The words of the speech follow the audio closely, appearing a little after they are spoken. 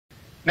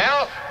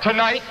Now,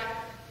 tonight,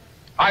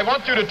 I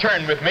want you to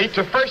turn with me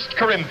to 1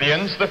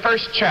 Corinthians, the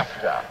first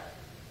chapter.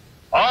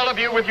 All of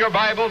you with your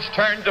Bibles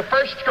turn to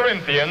 1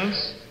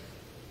 Corinthians,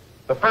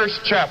 the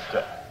first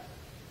chapter.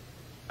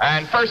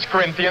 And 1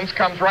 Corinthians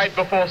comes right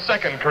before 2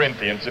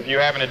 Corinthians, if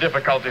you're having a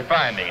difficulty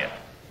finding it.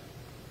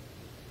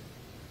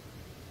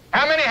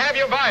 How many have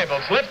your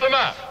Bibles? Lift them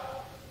up.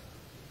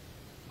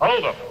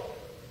 Hold them.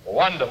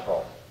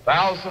 Wonderful.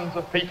 Thousands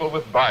of people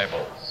with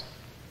Bibles.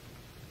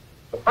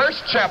 The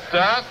first chapter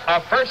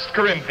of 1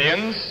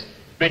 Corinthians,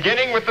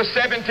 beginning with the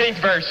 17th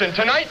verse. And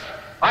tonight,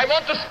 I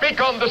want to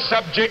speak on the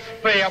subject,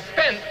 the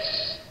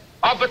offense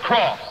of the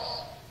cross.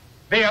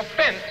 The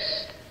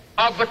offense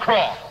of the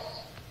cross.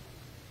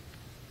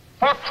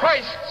 For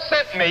Christ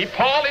sent me,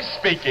 Paul is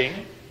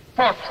speaking,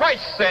 for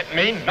Christ sent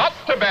me not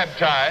to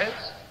baptize,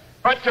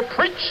 but to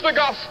preach the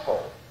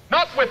gospel,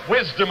 not with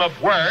wisdom of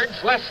words,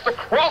 lest the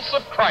cross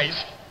of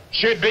Christ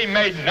should be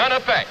made none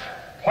effect.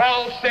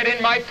 Paul said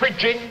in my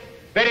preaching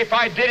that if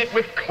I did it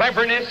with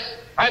cleverness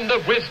and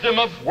the wisdom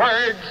of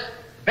words,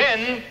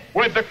 then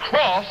would the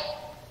cross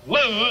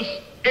lose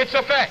its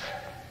effect.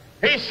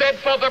 He said,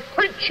 for the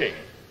preaching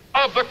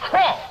of the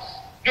cross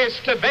is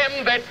to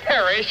them that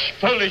perish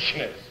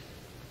foolishness.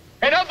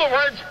 In other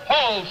words,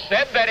 Paul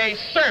said that a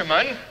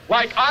sermon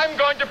like I'm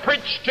going to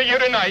preach to you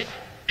tonight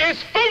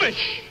is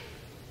foolish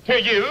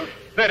to you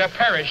that are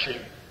perishing.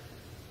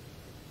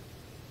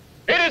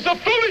 It is a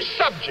foolish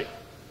subject.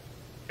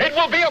 It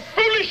will be a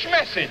foolish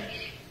message.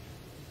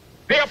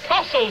 The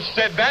apostles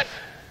said that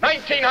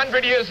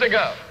 1900 years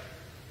ago.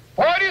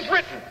 For it is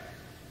written,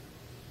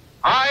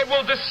 I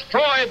will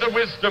destroy the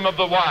wisdom of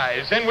the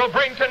wise and will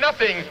bring to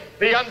nothing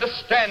the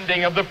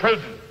understanding of the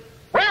prudent.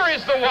 Where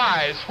is the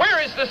wise?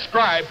 Where is the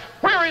scribe?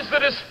 Where is the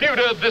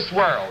disputer of this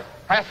world?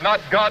 Hath not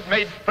God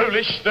made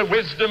foolish the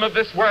wisdom of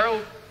this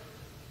world?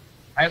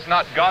 Has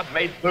not God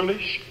made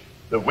foolish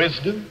the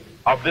wisdom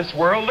of this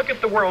world? Look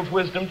at the world's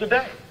wisdom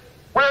today.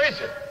 Where is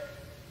it?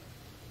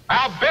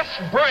 Our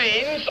best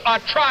brains are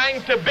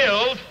trying to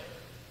build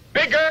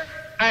bigger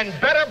and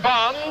better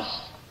bombs,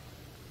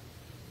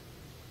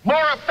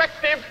 more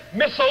effective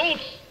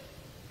missiles,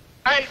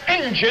 and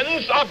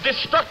engines of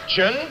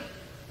destruction,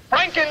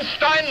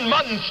 Frankenstein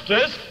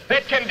monsters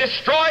that can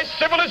destroy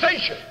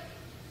civilization.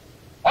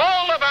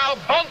 All of our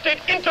vaunted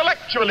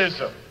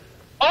intellectualism,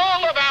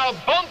 all of our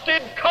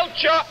vaunted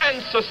culture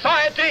and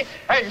society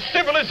and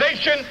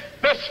civilization,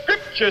 the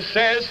Scripture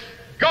says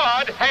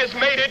God has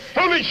made it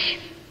foolish.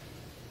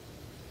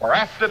 For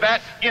after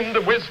that, in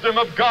the wisdom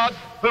of God,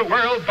 the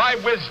world by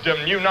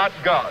wisdom knew not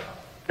God.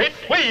 It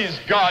pleased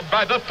God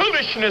by the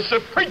foolishness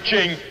of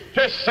preaching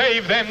to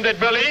save them that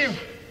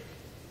believe.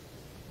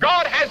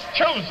 God has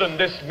chosen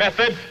this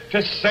method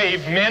to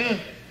save men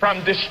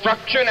from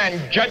destruction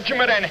and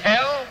judgment and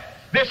hell.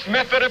 This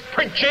method of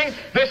preaching,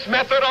 this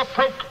method of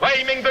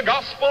proclaiming the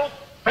gospel.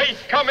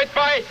 Faith cometh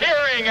by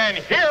hearing, and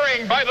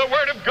hearing by the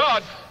word of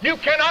God. You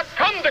cannot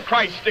come to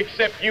Christ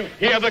except you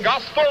hear the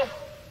gospel.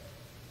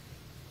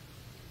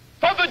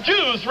 For the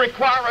Jews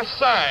require a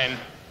sign,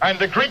 and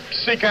the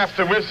Greeks seek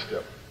after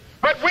wisdom.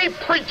 But we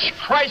preach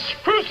Christ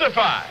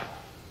crucified,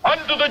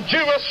 unto the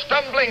Jew a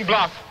stumbling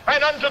block,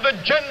 and unto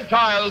the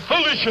Gentile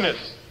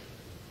foolishness.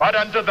 But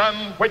unto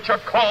them which are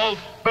called,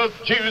 both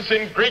Jews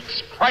and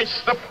Greeks,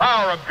 Christ the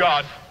power of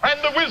God, and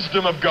the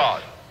wisdom of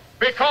God.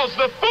 Because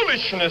the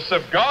foolishness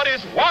of God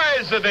is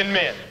wiser than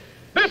men.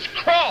 This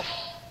cross,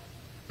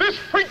 this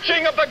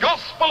preaching of the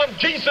gospel of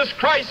Jesus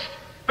Christ,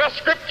 the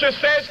Scripture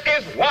says,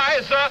 is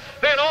wiser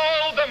than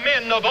all the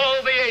men of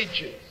all the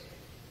ages,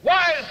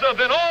 wiser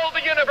than all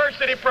the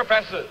university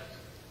professors,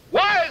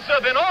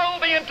 wiser than all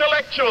the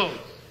intellectuals.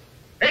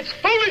 It's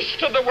foolish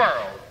to the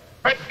world,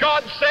 but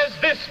God says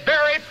this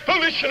very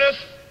foolishness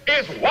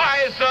is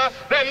wiser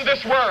than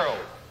this world.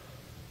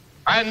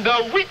 And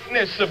the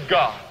weakness of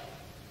God,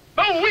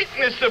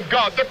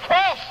 the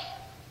cross,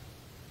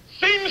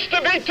 seems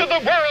to be to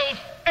the world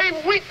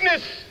a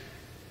weakness.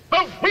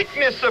 The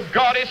weakness of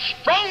God is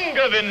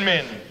stronger than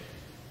men.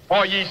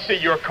 For ye see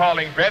your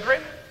calling,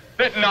 brethren,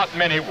 that not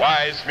many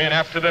wise men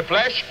after the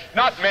flesh,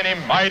 not many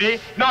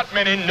mighty, not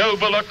many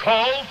noble are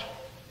called.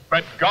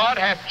 But God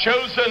hath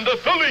chosen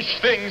the foolish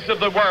things of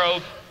the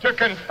world to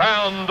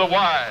confound the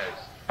wise.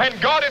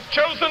 And God hath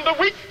chosen the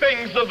weak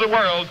things of the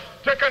world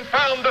to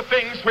confound the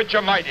things which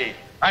are mighty,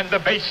 and the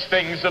base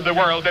things of the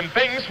world, and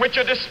things which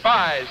are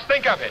despised.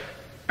 Think of it.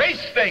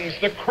 Base things.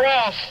 The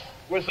cross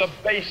was a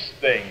base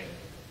thing.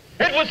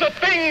 It was a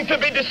thing to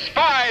be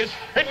despised.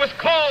 It was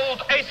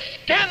called a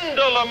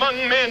scandal among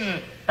men.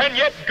 And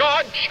yet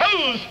God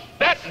chose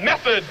that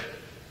method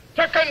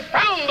to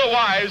confound the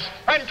wise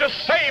and to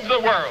save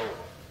the world.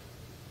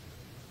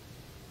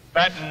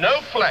 That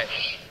no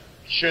flesh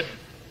should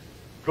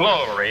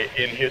glory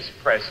in his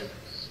presence.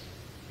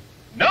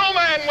 No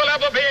man will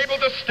ever be able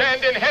to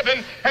stand in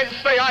heaven and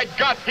say, I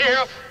got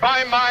here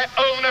by my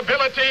own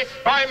ability,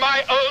 by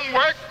my own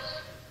works.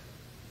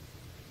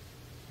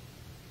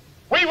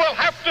 We will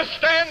have to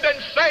stand and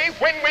say,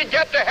 when we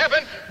get to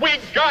heaven, we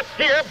got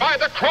here by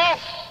the cross.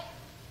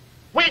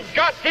 We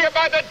got here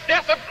by the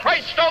death of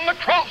Christ on the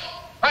cross.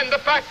 and the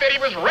fact that he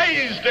was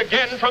raised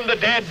again from the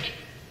dead.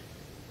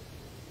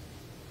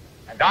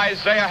 And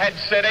Isaiah had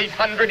said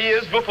 800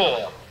 years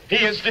before, he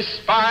is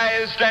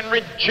despised and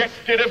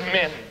rejected of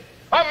men,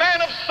 a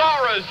man of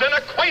sorrows and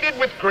acquainted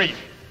with grief.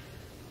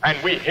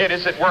 And we hid,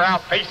 as it were, our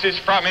faces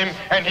from him,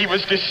 and he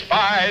was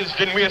despised,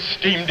 and we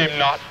esteemed him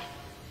not.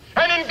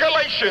 And in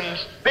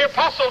Galatians, the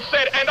apostle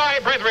said, and I,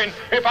 brethren,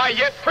 if I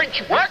yet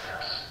preach works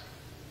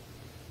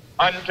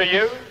unto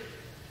you,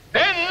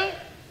 then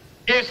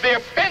is the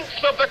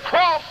offense of the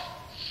cross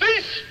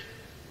ceased.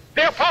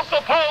 The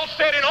apostle Paul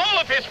said in all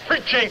of his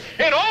preaching,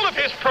 in all of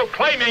his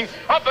proclaiming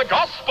of the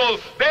gospel,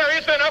 there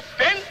is an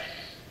offense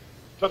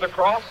to the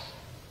cross.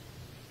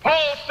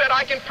 Paul said,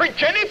 I can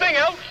preach anything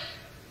else,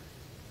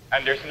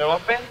 and there's no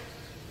offense.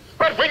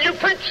 But when you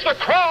preach the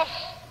cross,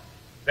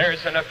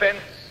 there's an offense.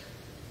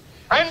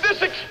 And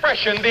this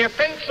expression, the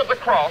offense of the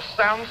cross,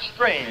 sounds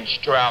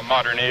strange to our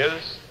modern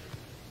ears.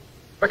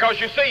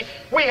 Because you see,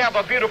 we have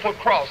a beautiful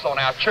cross on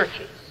our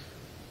churches.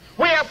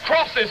 We have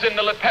crosses in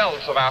the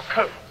lapels of our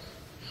coats.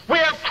 We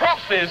have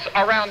crosses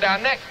around our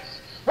necks.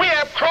 We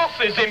have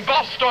crosses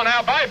embossed on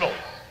our Bibles.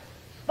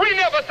 We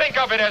never think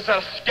of it as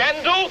a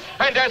scandal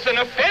and as an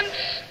offense.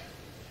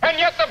 And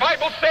yet the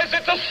Bible says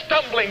it's a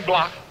stumbling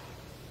block.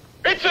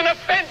 It's an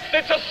offense.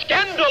 It's a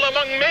scandal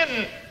among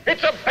men.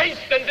 It's a base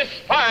and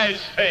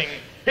despised thing.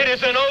 It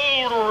is an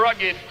old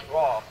rugged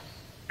cross.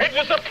 It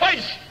was a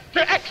place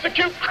to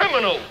execute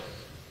criminals.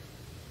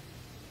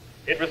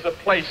 It was a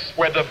place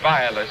where the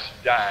vilest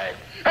died.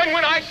 And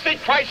when I see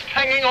Christ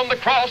hanging on the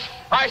cross,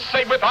 I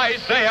say with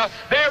Isaiah,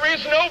 there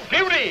is no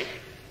beauty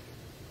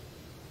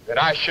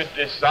that I should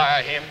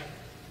desire him.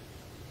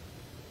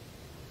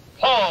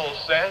 Paul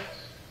says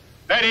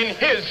that in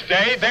his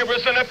day there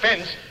was an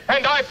offense,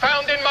 and I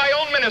found in my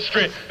own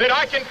ministry that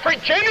I can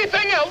preach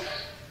anything else,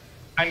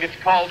 and it's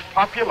called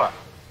popular.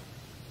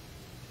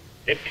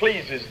 It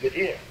pleases the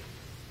ear.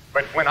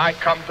 But when I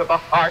come to the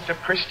heart of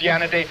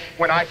Christianity,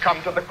 when I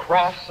come to the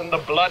cross and the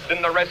blood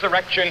and the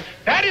resurrection,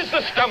 that is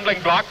the stumbling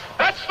block.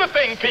 That's the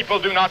thing people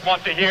do not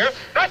want to hear.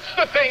 That's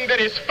the thing that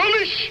is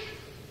foolish.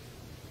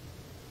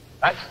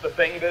 That's the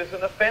thing that is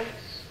an offense.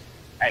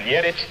 And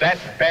yet it's that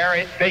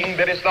very thing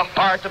that is the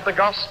heart of the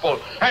gospel.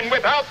 And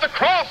without the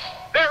cross,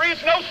 there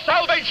is no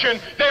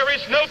salvation. There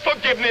is no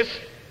forgiveness.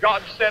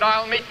 God said,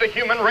 I'll meet the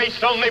human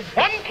race only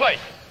one place.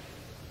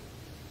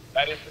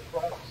 That is the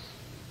cross.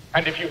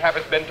 And if you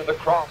haven't been to the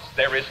cross,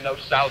 there is no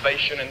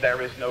salvation and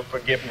there is no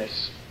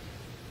forgiveness.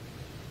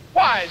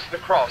 Why is the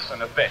cross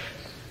an offense?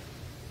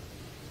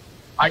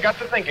 I got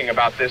to thinking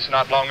about this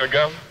not long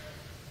ago.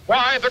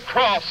 Why the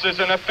cross is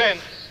an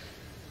offense.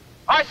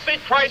 I see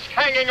Christ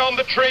hanging on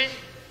the tree.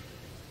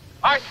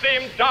 I see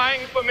him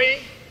dying for me.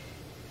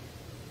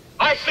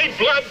 I see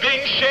blood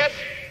being shed.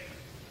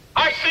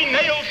 I see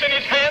nails in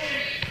his hands.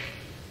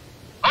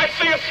 I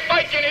see a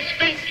spike in his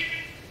feet.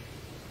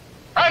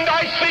 And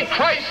I see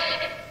Christ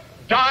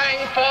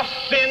dying for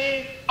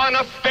sin, an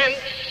offense.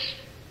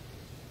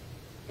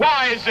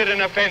 Why is it an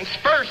offense?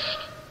 First,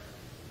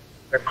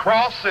 the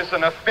cross is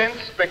an offense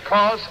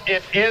because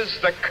it is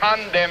the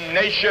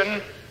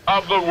condemnation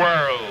of the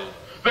world.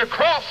 The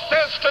cross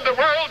says to the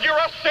world, you're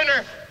a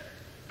sinner.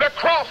 The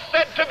cross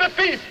said to the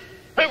thief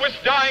who was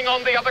dying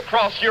on the other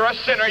cross, you're a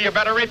sinner, you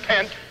better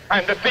repent.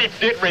 And the thief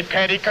did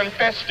repent. He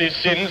confessed his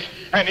sins,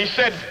 and he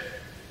said,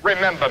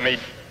 remember me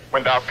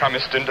when thou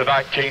comest into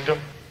thy kingdom.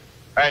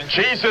 And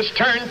Jesus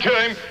turned to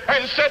him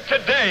and said,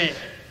 today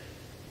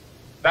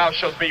thou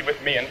shalt be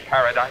with me in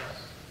paradise.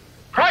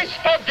 Christ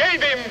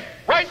forgave him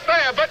right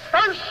there. But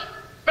first,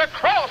 the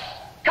cross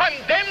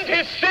condemned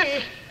his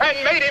sins and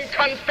made him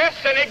confess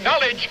and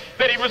acknowledge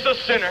that he was a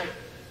sinner.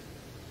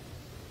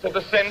 To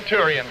the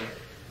centurion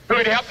who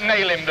had helped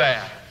nail him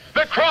there,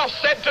 the cross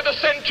said to the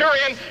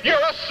centurion, you're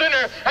a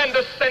sinner. And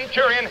the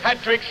centurion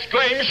had to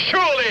exclaim,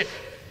 surely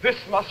this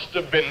must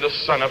have been the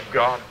Son of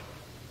God.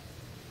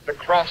 The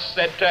cross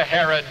said to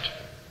Herod,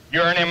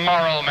 you're an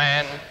immoral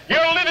man.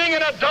 You're living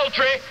in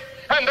adultery.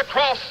 And the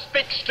cross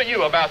speaks to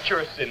you about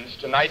your sins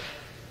tonight,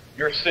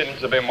 your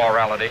sins of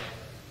immorality.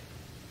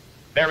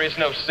 There is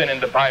no sin in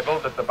the Bible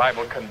that the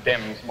Bible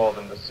condemns more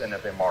than the sin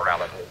of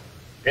immorality.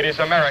 It is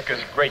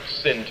America's great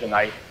sin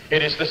tonight.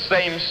 It is the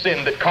same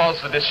sin that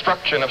caused the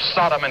destruction of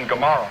Sodom and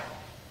Gomorrah.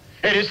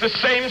 It is the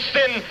same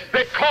sin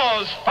that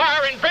caused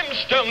fire and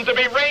brimstone to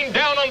be rained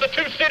down on the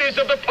two cities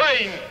of the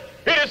plain.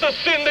 It is a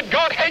sin that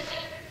God hates.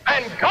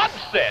 And God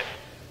said,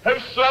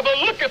 whosoever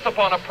looketh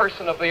upon a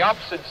person of the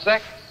opposite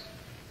sex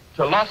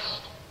to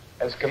lust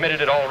has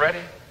committed it already.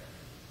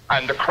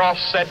 And the cross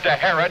said to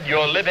Herod,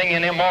 you're living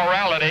in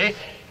immorality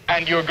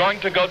and you're going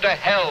to go to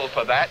hell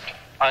for that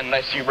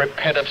unless you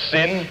repent of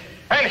sin.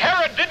 And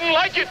Herod didn't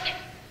like it.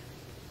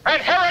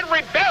 And Herod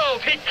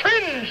rebelled. He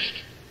cringed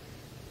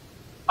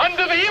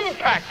under the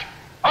impact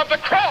of the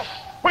cross,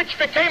 which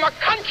became a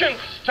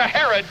conscience to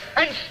Herod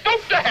and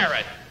spoke to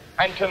Herod.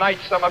 And tonight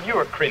some of you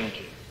are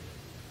cringing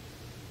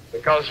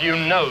because you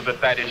know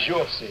that that is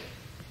your sin.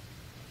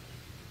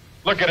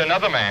 Look at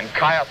another man,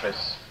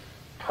 Caiaphas,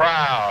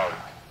 proud,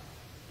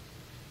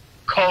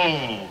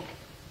 cold,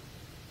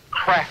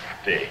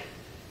 crafty,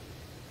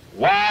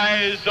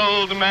 wise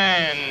old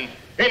man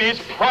in his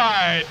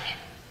pride.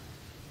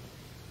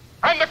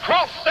 And the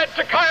cross said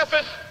to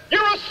Caiaphas,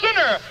 "You're a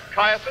sinner,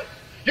 Caiaphas.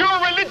 You're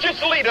a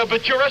religious leader,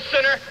 but you're a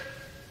sinner."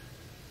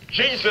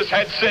 Jesus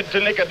had said to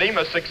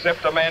Nicodemus,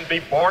 "Except a man be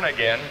born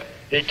again,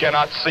 he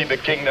cannot see the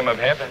kingdom of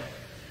heaven."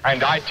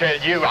 And I tell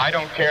you, I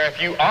don't care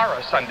if you are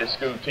a Sunday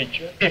school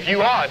teacher, if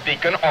you are a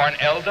deacon or an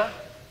elder,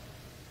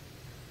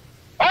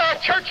 or a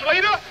church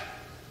leader,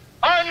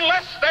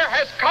 unless there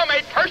has come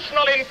a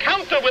personal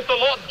encounter with the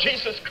Lord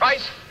Jesus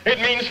Christ, it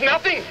means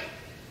nothing.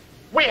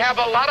 We have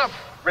a lot of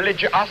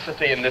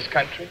religiosity in this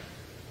country.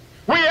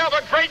 We have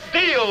a great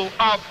deal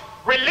of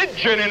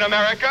religion in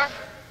America.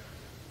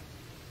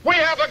 We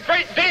have a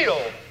great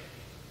deal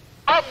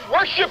of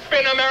worship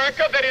in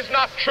America that is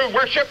not true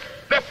worship.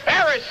 The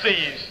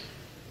Pharisees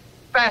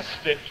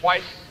fasted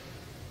twice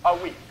a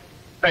week.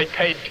 They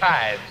paid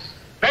tithes.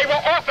 They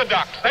were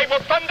orthodox. They were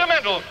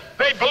fundamental.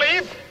 They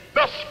believed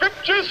the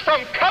scriptures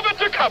from cover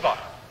to cover.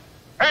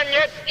 And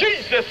yet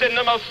Jesus, in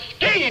the most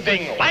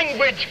scathing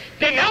language,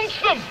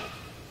 denounced them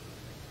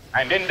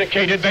and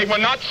indicated they were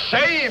not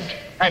saved,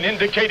 and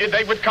indicated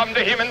they would come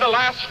to him in the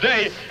last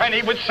day and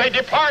he would say,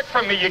 "Depart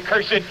from me, ye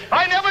cursed.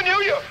 I never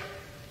knew you."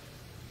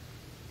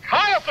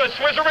 Caiaphas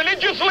was a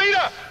religious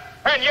leader,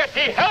 and yet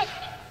he helped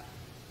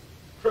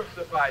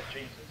crucify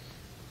Jesus.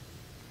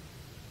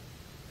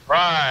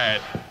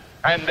 Pride.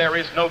 And there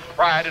is no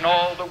pride in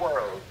all the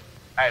world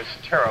as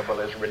terrible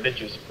as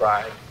religious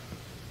pride.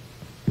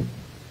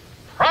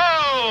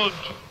 Proud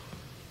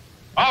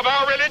of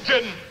our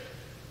religion.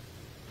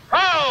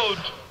 Proud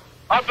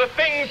of the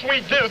things we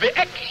do, the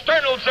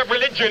externals of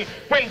religion,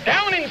 when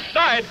down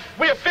inside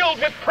we are filled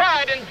with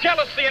pride and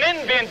jealousy and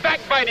envy and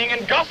backbiting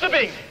and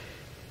gossiping.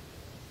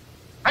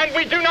 And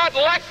we do not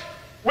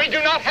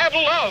have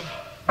love.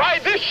 "By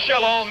this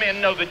shall all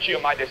men know that ye are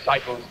my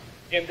disciples,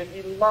 in that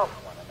ye love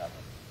one another."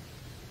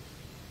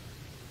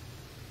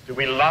 Do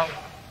we love?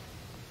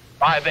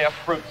 "By their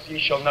fruits ye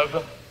shall know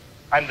them."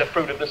 And the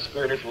fruit of the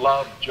Spirit is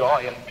love,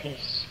 joy, and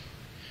peace.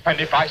 And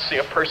if I see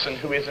a person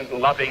who isn't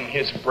loving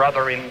his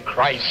brother in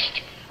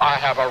Christ, I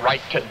have a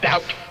right to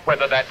doubt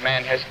whether that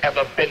man has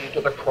ever been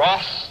to the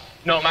cross,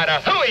 no matter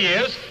who he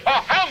is or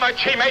how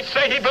much he may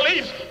say he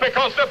believes,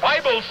 because the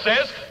Bible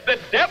says the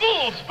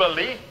devils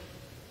believe.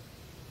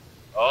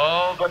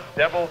 Oh, the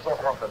devils are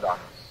orthodox.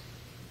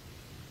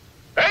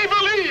 They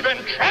believe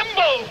and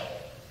tremble,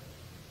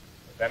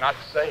 but they're not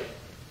saved.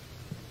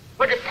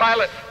 Look at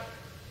Pilate.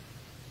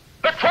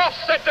 The cross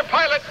said to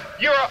Pilate,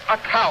 "You're a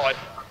coward,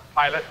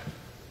 Pilate.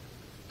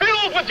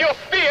 Filled with your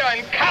fear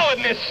and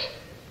cowardness.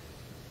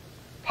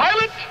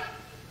 Pilate,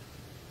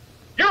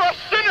 you're a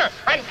sinner."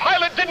 And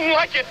Pilate didn't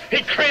like it.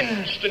 He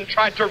cringed and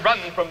tried to run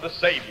from the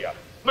Savior.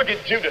 Look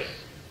at Judas.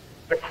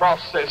 The cross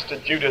says to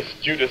Judas,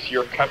 "Judas,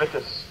 you're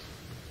covetous."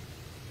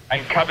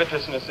 And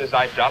covetousness is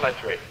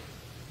idolatry.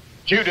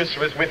 Judas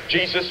was with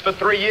Jesus for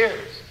 3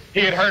 years.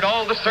 He had heard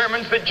all the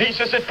sermons that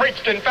Jesus had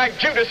preached. In fact,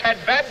 Judas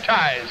had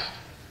baptized.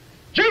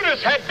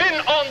 Judas had been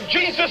on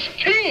Jesus'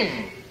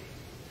 team,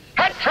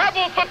 had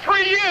traveled for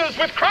 3 years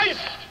with Christ,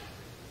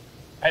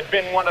 had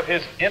been one of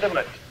his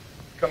intimate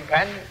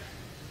companions.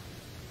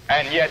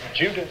 And yet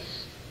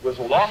Judas was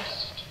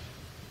lost.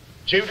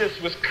 Judas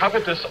was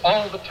covetous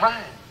all the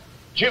time.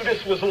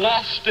 Judas was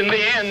lost in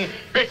the end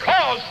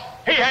because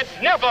he had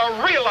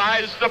never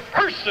realized the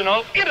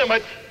personal,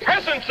 intimate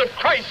presence of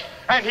Christ,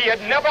 and he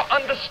had never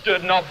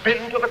understood nor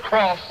been to the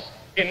cross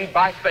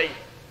by faith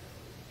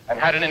and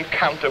had an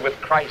encounter with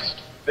Christ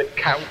that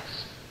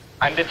counts.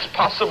 And it's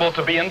possible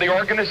to be in the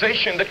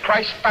organization that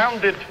Christ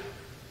founded.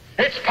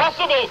 It's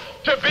possible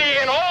to be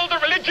in all the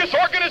religious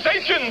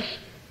organizations.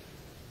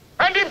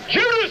 And if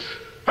Judas,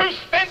 who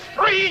spent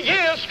 3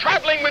 years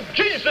traveling with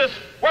Jesus,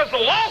 was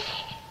lost,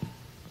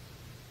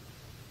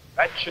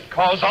 that should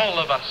cause all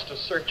of us to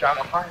search our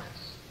hearts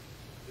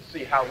to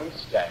see how we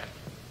stand.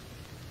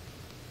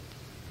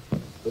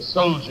 The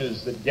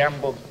soldiers that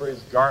gambled for his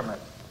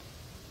garment.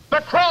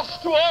 The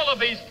cross to all of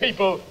these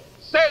people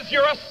says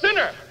you're a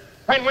sinner.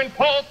 And when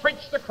Paul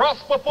preached the cross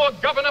before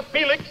Governor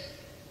Felix,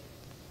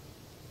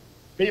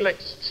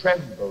 Felix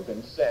trembled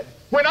and said,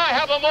 "When I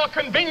have a more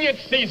convenient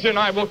season,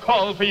 I will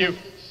call for you."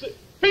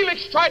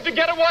 Felix tried to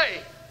get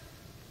away.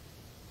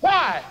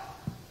 Why?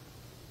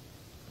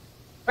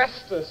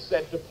 Festus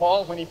said to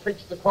Paul when he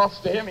preached the cross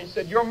to him, he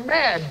said, "You're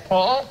mad,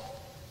 Paul."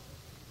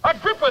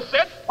 Agrippa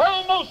said,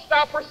 "Almost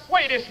thou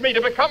persuadest me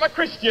to become a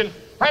Christian."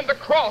 And the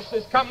cross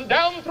has come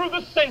down through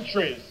the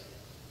centuries,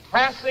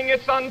 passing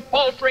its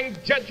unfaltering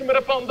judgment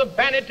upon the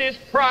vanities,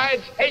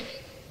 prides, hates,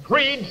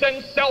 greeds,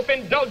 and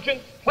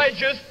self-indulgent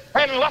pleasures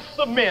and lusts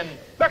of men.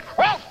 The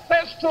cross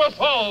says to us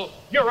all,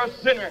 you're a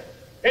sinner.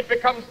 It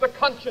becomes the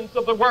conscience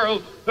of the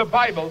world. The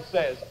Bible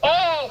says,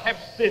 all have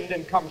sinned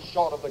and come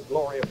short of the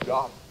glory of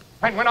God.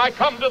 And when I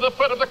come to the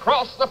foot of the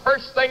cross, the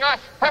first thing I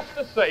have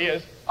to say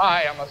is,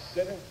 I am a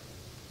sinner.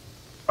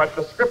 But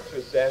the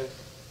Scripture says,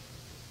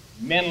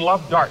 men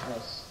love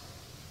darkness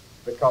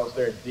because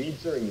their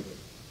deeds are evil.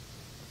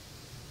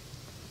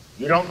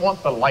 You don't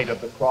want the light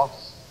of the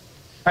cross.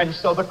 And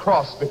so the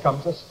cross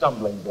becomes a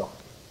stumbling block.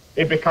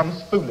 it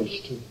becomes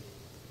foolish to you.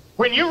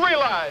 When you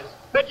realize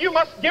that you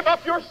must give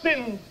up your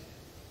sins,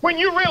 when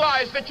you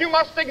realize that you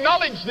must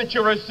acknowledge that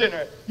you're a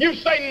sinner, you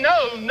say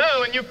no,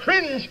 no, and you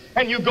cringe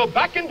and you go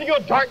back into your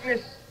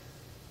darkness,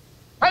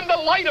 and the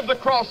light of the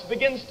cross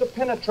begins to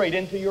penetrate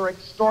into your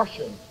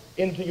extortion,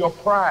 into your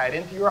pride,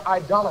 into your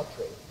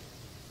idolatry,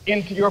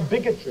 into your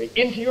bigotry,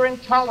 into your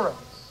intolerance,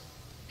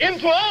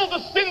 into all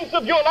the sins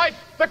of your life.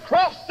 The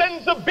cross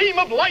sends a beam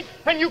of light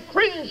and you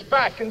cringe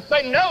back and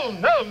say, no,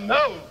 no,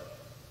 no,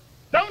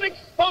 don't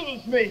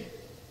expose me.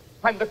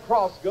 And the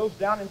cross goes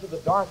down into the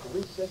dark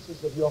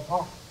recesses of your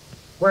heart,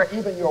 where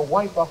even your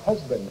wife or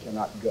husband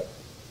cannot go.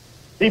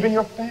 Even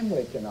your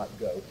family cannot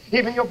go.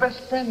 Even your best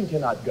friend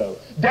cannot go.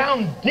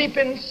 Down deep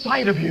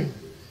inside of you,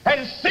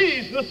 and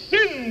sees the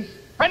sins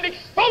and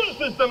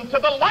exposes them to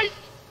the light.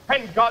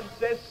 And God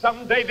says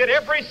someday that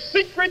every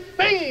secret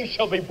thing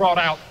shall be brought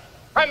out.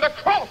 And the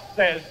cross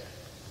says,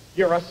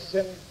 you're a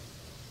sinner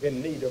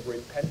in need of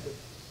repentance.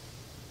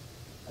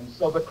 And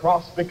so the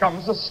cross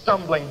becomes a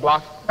stumbling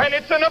block, and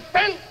it's an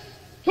offense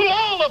to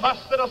all of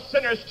us that are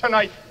sinners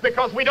tonight,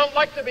 because we don't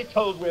like to be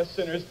told we're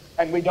sinners,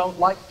 and we don't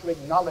like to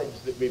acknowledge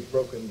that we've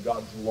broken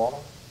God's law.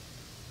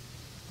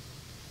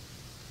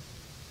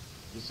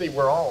 You see,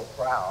 we're all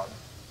proud.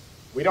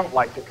 We don't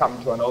like to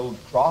come to an old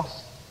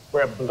cross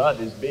where blood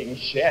is being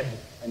shed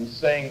and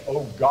saying,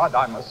 oh God,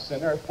 I'm a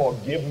sinner,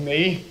 forgive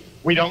me.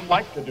 We don't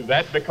like to do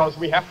that because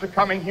we have to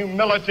come in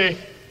humility.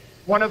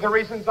 One of the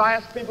reasons I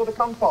ask people to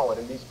come forward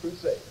in these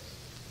crusades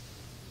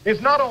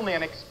is not only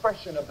an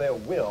expression of their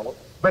will,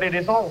 but it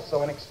is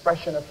also an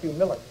expression of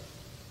humility.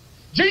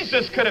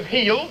 Jesus could have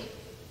healed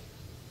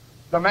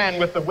the man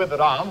with the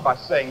withered arm by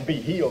saying, be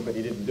healed, but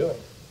he didn't do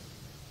it.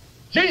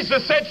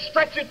 Jesus said,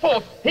 stretch it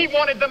forth. He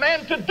wanted the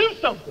man to do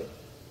something,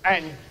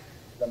 and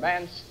the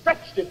man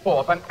stretched it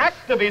forth, an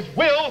act of his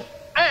will,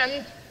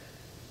 and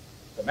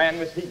the man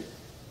was healed.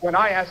 When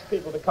I ask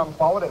people to come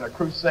forward in a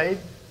crusade,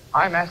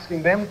 I'm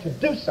asking them to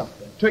do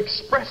something, to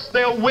express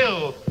their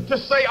will, to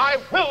say, I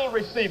will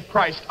receive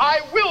Christ,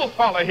 I will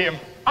follow him,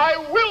 I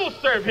will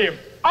serve him,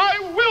 I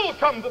will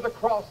come to the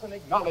cross and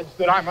acknowledge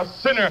that I'm a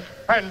sinner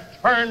and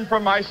turn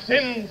from my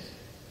sins.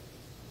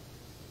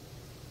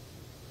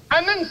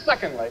 And then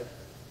secondly,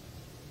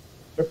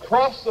 the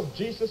cross of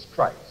Jesus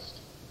Christ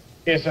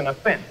is an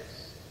offense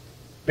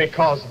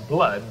because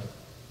blood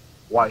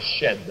was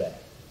shed there.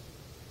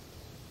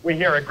 We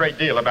hear a great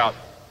deal about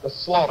the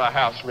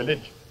slaughterhouse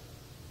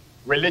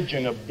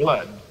religion of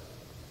blood.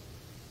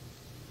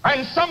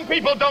 And some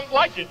people don't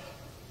like it,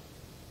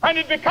 and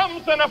it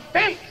becomes an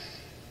offense.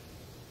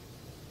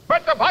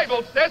 But the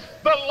Bible says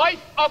the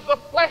life of the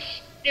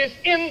flesh is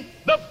in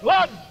the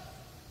blood.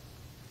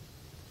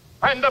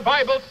 And the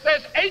Bible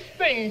says 8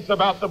 things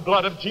about the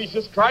blood of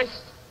Jesus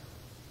Christ.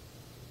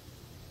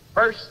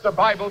 First, the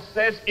Bible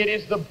says it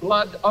is the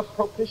blood of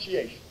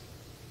propitiation.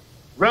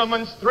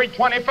 Romans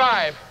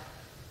 3:25,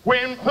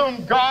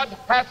 whom God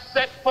hath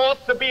set forth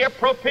to be a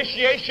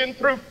propitiation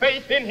through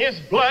faith in his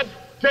blood,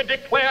 to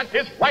declare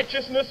his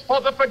righteousness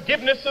for the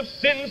forgiveness of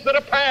sins that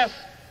are past.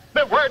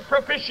 The word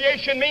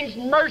propitiation means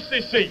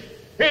mercy seat.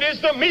 It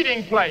is the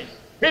meeting place.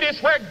 It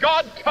is where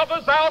God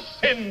covers our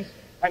sins.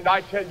 And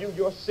I tell you,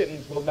 your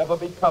sins will never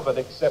be covered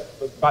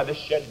except by the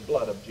shed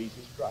blood of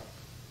Jesus Christ.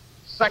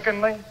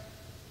 Secondly,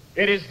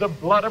 it is the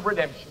blood of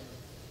redemption.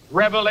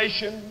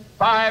 Revelation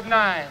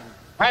 5:9.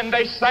 And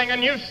they sang a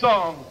new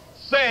song,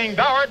 saying,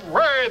 thou art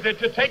worthy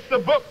to take the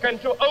book and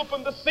to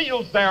open the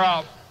seals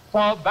thereof.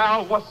 For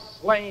thou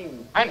wast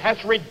slain and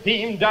hast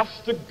redeemed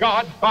us to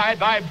God by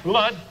thy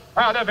blood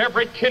out of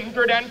every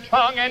kindred and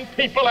tongue and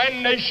people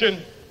and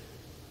nation.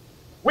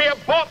 We are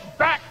bought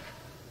back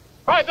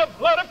by the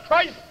blood of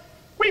Christ.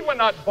 We were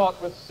not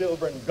bought with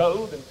silver and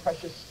gold and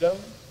precious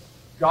stones.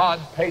 God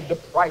paid the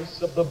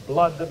price of the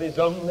blood of his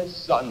only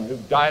Son, who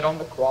died on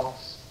the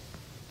cross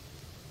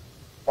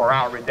for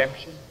our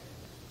redemption.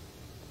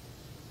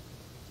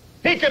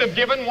 He could have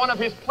given one of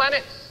his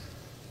planets.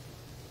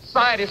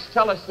 Scientists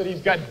tell us that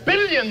he's got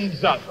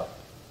billions of them.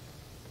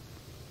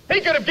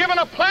 He could have given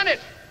a planet.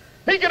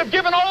 He could have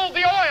given all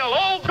the oil,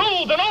 all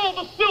gold, and all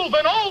the silver,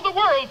 and all the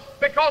world,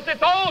 because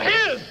it's all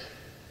his.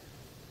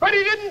 But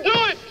he didn't do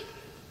it.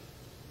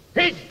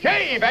 He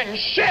gave and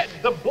shed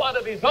the blood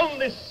of his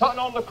only Son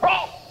on the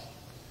cross.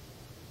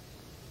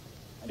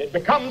 And it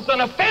becomes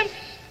an offense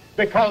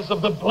because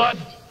of the blood.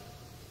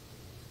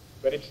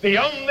 But it's the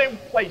only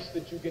place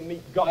that you can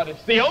meet God.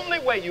 It's the only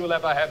way you'll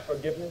ever have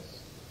forgiveness.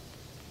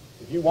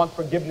 If you want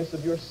forgiveness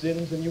of your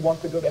sins and you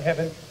want to go to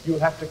heaven, you'll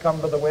have to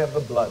come by the way of the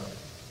blood.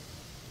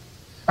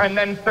 And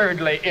then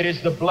thirdly, it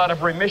is the blood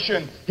of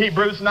remission.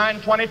 Hebrews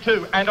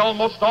 9:22, and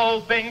almost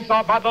all things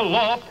are by the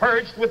law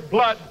purged with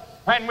blood,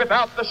 and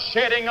without the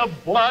shedding of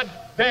blood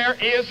there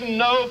is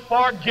no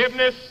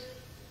forgiveness.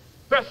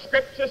 The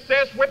scripture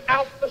says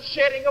without the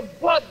shedding of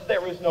blood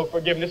there is no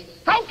forgiveness.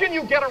 How can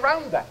you get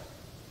around that?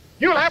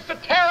 You'll have to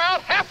tear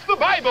out half the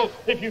Bible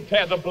if you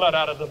tear the blood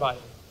out of the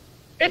Bible.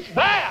 It's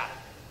there.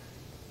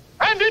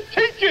 And it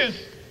teaches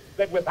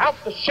that without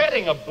the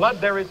shedding of blood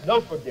there is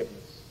no forgiveness.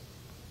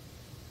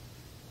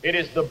 It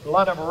is the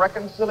blood of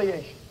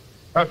reconciliation.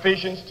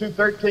 Ephesians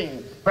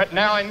 2:13, but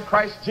now in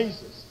Christ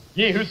Jesus,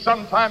 ye who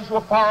sometimes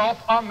were far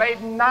off are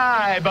made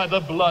nigh by the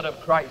blood of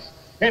Christ.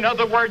 In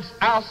other words,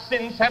 our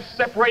sins have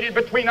separated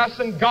between us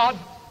and God,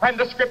 and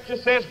the Scripture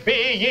says,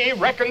 be ye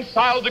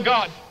reconciled to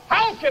God.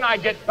 How can I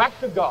get back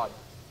to God?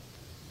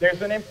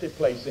 There's an empty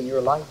place in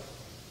your life.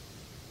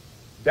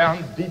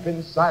 Down deep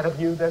inside of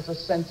you, there's a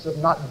sense of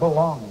not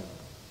belonging,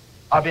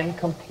 of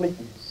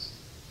incompleteness,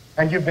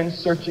 and you've been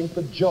searching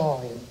for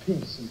joy and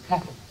peace and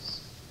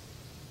happiness.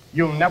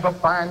 You'll never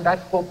find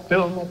that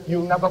fulfillment,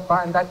 you'll never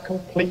find that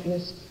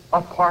completeness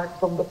apart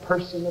from the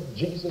person of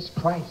Jesus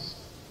Christ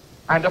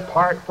and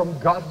apart from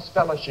God's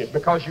fellowship,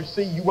 because you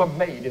see, you were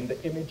made in the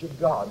image of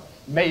God,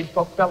 made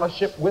for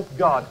fellowship with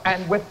God,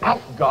 and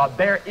without God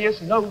there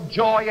is no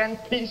joy and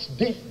peace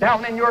deep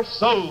down in your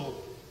soul.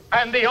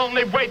 And the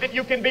only way that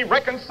you can be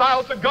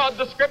reconciled to God,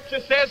 the Scripture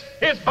says,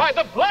 is by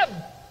the blood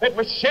that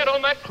was shed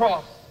on that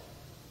cross.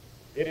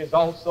 It is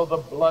also the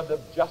blood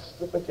of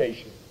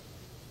justification.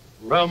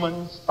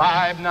 Romans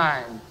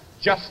 5:9,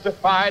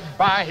 justified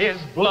by his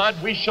blood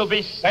we shall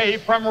be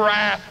saved from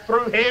wrath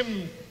through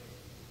him.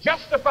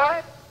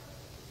 Justified?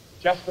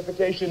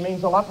 Justification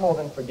means a lot more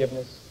than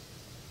forgiveness.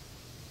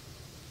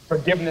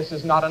 Forgiveness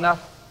is not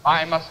enough.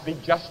 I must be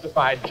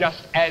justified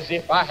just as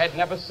if I had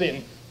never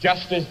sinned,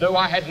 just as though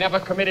I had never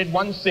committed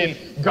one sin.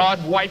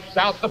 God wipes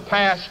out the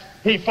past.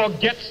 He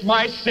forgets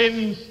my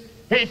sins.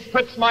 He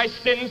puts my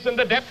sins in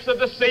the depths of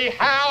the sea.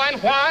 How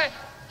and why?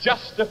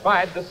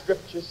 Justified, the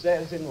Scripture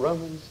says in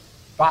Romans,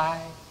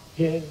 by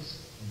his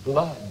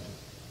blood.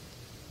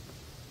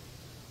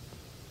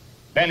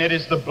 Then it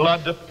is the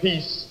blood of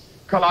peace.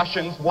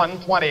 Colossians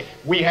 1:20,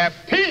 we have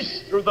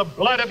peace through the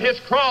blood of his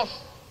cross.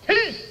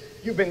 Peace!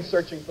 You've been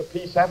searching for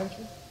peace, haven't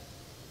you?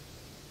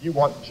 You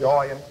want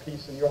joy and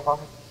peace in your heart.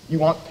 You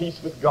want peace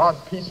with God,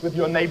 peace with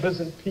your neighbors,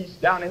 and peace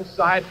down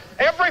inside.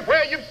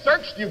 Everywhere you've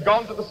searched, you've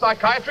gone to the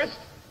psychiatrist.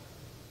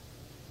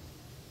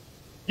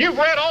 You've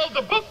read all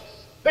the books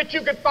that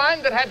you could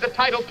find that had the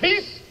title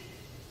Peace.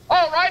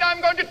 All right, I'm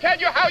going to tell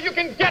you how you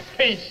can get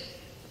peace.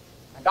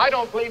 And I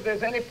don't believe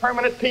there's any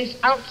permanent peace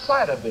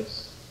outside of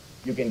this.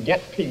 You can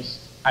get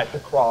peace at the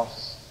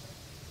cross,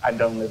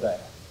 and only there.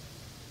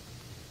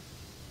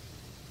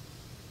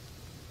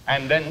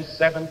 And then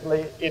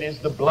seventhly, it is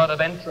the blood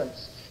of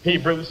entrance.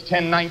 Hebrews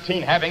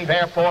 10:19, having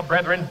therefore,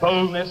 brethren,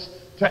 boldness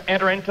to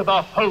enter into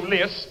the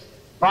holiest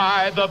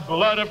by the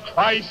blood of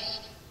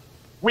Christ.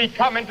 We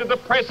come into the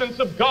presence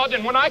of God,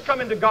 and when I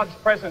come into God's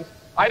presence,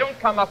 I don't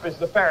come up as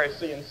the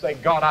Pharisee and say,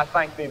 God, I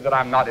thank thee that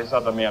I'm not as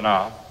other men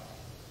are.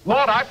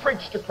 Lord, I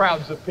preach to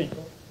crowds of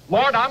people.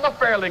 Lord, I'm a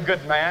fairly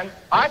good man.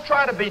 I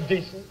try to be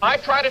decent. I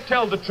try to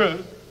tell the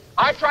truth.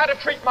 I try to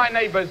treat my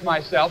neighbor as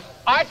myself.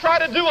 I try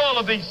to do all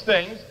of these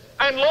things.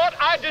 And Lord,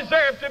 I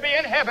deserve to be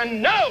in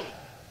heaven. No!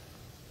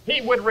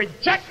 He would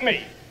reject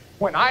me.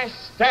 When I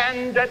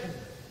stand at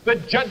the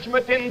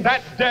judgment in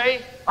that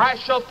day, I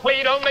shall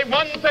plead only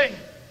one thing.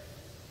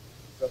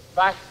 The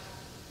fact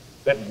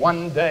that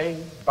one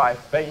day, by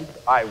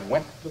faith, I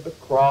went to the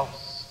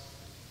cross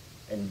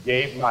and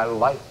gave my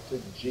life to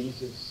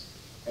Jesus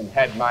and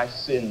had my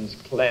sins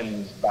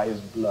cleansed by his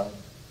blood.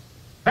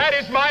 That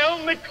is my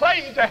only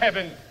claim to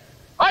heaven.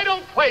 I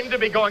don't claim to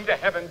be going to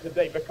heaven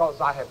today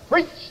because I have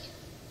preached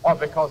or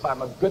because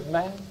I'm a good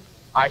man.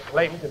 I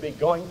claim to be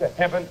going to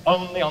heaven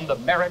only on the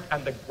merit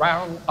and the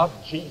ground of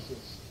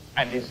Jesus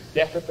and his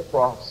death at the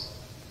cross.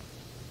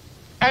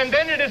 And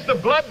then it is the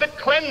blood that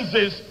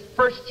cleanses.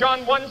 1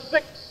 John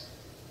 1:6,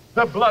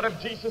 the blood of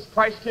Jesus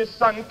Christ, his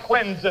Son,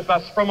 cleanseth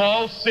us from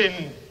all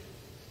sin.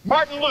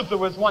 Martin Luther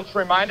was once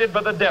reminded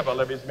by the devil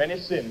of his many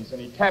sins,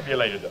 and he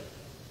tabulated them.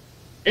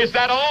 Is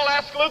that all?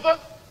 Asked Luther.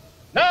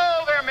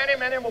 No, there are many,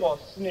 many more,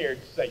 sneered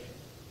Satan,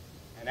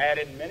 and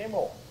added many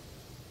more.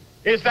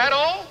 Is that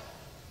all?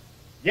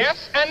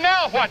 Yes, and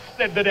now what?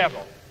 Said the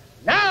devil.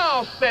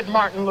 Now, said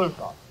Martin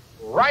Luther,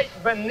 right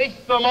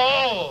beneath them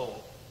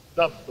all,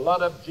 the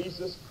blood of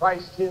Jesus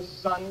Christ, his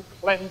Son,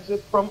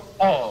 cleanseth from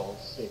all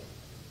sin.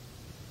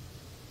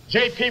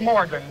 J.P.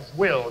 Morgan's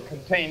will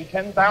contained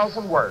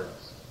 10,000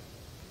 words.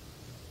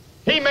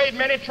 He made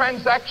many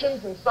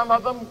transactions, and some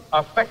of them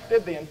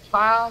affected the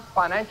entire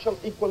financial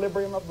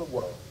equilibrium of the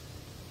world.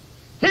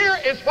 Here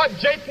is what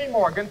J.P.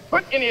 Morgan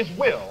put in his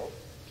will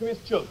to his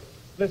children.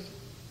 Listen.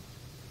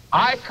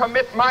 I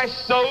commit my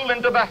soul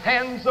into the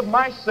hands of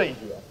my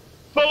Savior,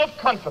 full of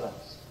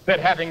confidence that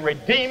having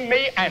redeemed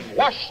me and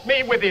washed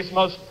me with his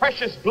most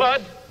precious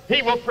blood,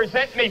 he will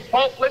present me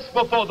faultless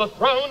before the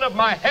throne of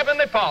my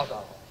heavenly Father.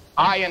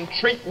 I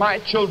entreat my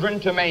children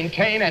to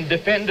maintain and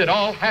defend at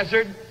all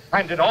hazard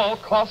and at all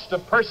cost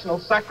of personal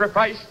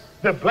sacrifice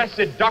the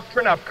blessed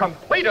doctrine of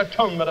complete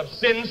atonement of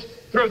sins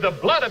through the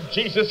blood of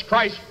Jesus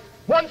Christ,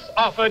 once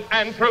offered,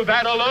 and through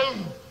that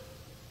alone.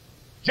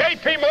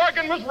 J.P.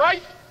 Morgan was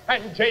right,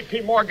 and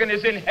J.P. Morgan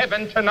is in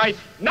heaven tonight,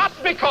 not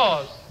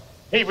because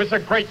he was a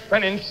great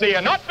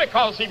financier, not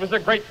because he was a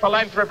great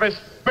philanthropist,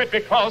 but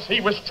because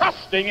he was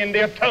trusting in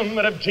the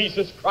atonement of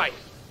Jesus Christ.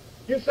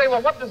 You say,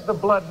 well, what does the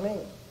blood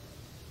mean?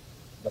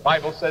 The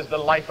Bible says the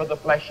life of the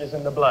flesh is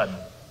in the blood.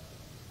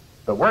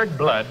 The word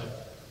blood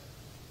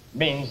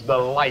means the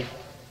life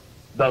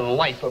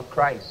of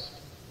Christ.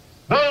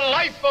 The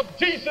life of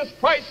Jesus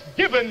Christ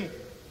given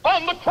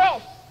on the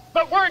cross.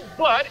 The word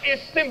blood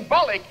is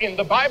symbolic in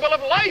the Bible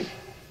of life.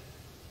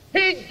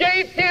 He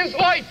gave his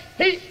life.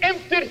 He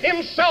emptied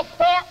himself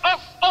for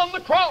us on the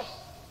cross.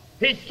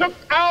 He took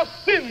our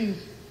sins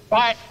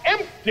by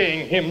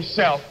emptying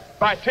himself,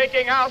 by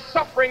taking our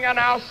suffering and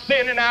our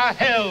sin and our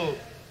hell.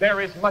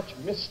 There is much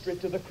mystery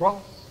to the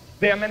cross.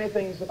 There are many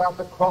things about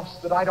the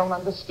cross that I don't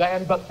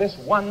understand, but this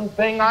one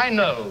thing I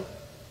know.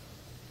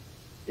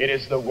 It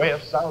is the way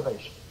of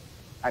salvation.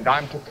 And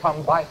I'm to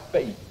come by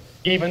faith,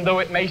 even though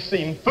it may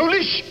seem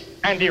foolish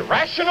and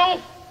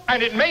irrational,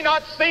 and it may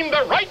not seem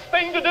the right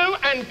thing to do,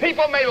 and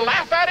people may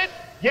laugh at it,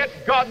 yet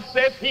God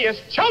says he has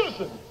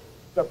chosen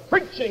the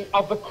preaching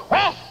of the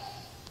cross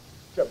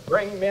to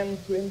bring men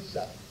to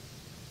himself.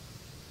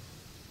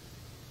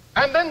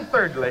 And then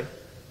thirdly,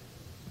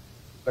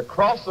 the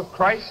cross of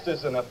Christ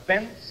is an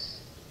offense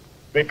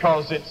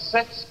because it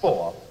sets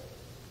forth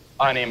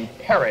an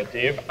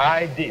imperative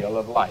ideal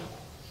of life.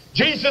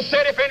 Jesus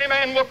said, if any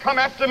man will come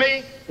after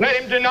me, let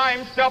him deny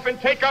himself and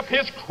take up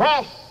his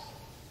cross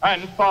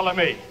and follow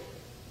me.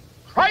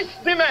 Christ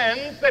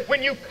demands that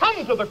when you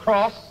come to the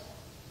cross,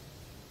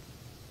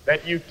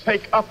 that you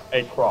take up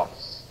a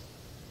cross.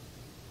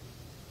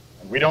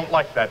 And we don't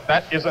like that.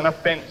 That is an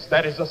offense.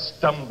 That is a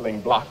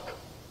stumbling block.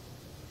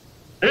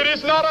 It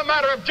is not a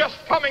matter of just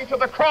coming to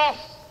the cross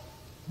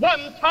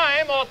one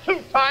time or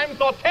 2 times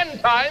or 10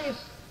 times.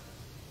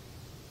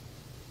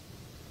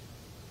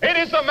 It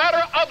is a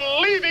matter of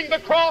leaving the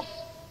cross,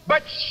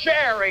 but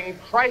sharing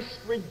Christ's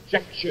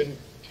rejection,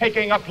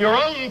 taking up your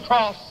own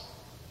cross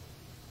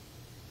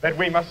that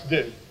we must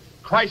do.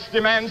 Christ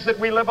demands that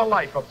we live a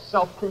life of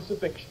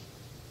self-crucifixion,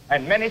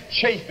 and many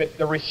chafe at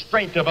the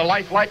restraint of a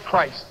life like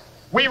Christ.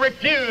 We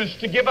refuse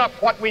to give up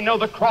what we know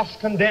the cross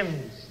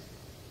condemns.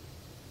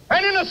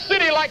 And in a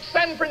city like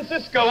San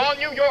Francisco, or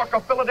New York,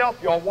 or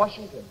Philadelphia, or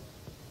Washington,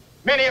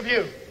 many of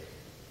you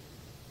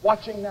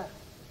watching now,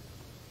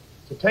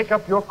 to take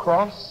up your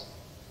cross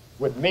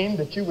would mean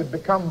that you would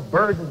become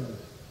burdened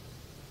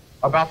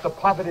about the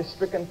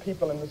poverty-stricken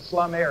people in the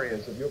slum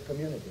areas of your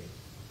community.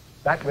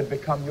 That would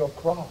become your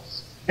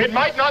cross. It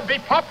might not be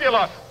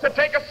popular to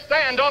take a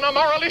stand on a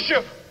moral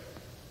issue.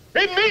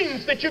 It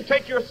means that you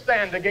take your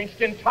stand against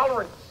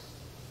intolerance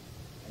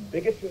and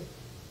bigotry.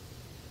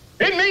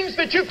 It means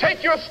that you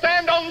take your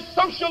stand on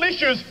social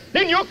issues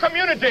in your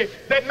community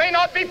that may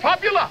not be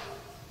popular.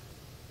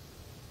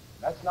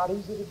 That's not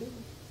easy to do.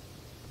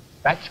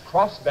 That's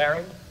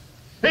cross-bearing.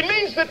 It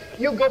means that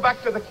you go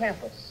back to the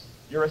campus.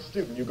 You're a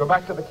student. You go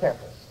back to the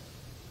campus.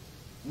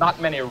 Not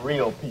many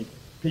real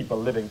people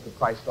living for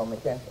Christ on the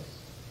campus.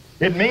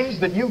 It means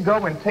that you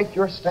go and take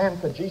your stand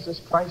for Jesus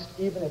Christ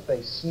even if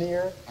they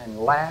sneer and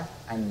laugh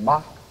and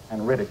mock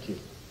and ridicule.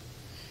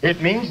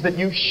 It means that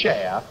you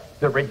share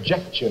the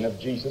rejection of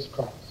Jesus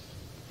Christ.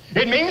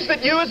 It means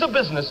that you as a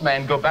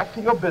businessman go back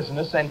to your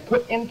business and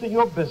put into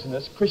your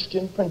business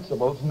Christian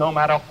principles no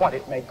matter what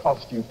it may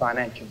cost you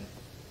financially.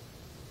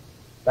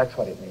 That's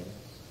what it means.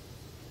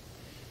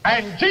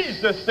 And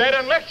Jesus said,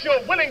 unless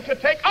you're willing to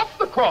take up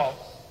the cross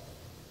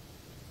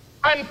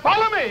and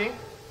follow me,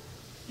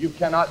 you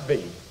cannot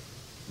be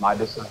my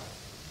disciple.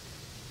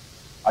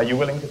 Are you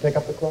willing to take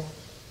up the cross?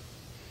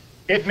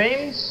 It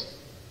means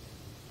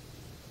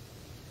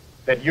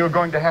that you're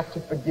going to have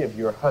to forgive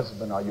your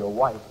husband or your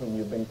wife whom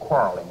you've been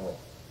quarreling with.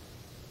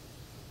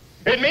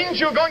 It means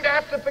you're going to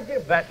have to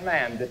forgive that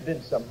man that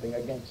did something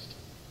against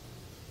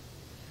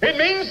you. It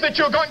means that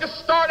you're going to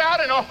start out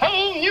in a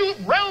whole new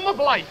realm of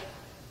life.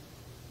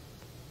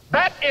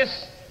 That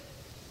is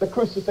the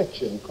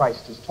crucifixion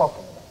Christ is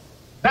talking about.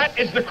 That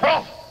is the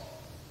cross.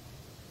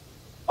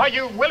 Are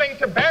you willing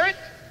to bear it?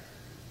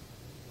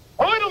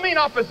 Oh, it'll mean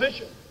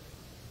opposition.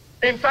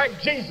 In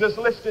fact, Jesus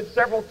listed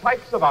several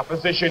types of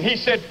opposition. He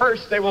said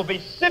first there will be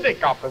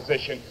civic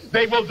opposition.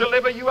 They will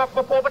deliver you up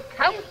before the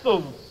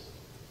councils.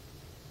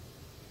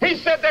 He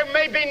said there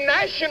may be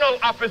national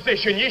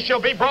opposition. Ye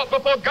shall be brought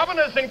before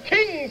governors and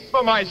kings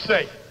for my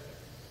sake.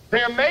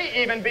 There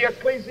may even be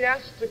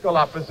ecclesiastical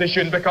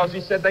opposition because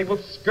he said they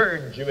will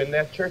scourge you in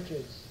their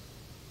churches.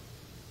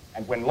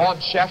 And when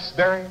Lord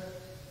Shaftesbury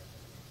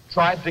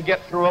tried to get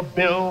through a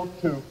bill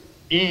to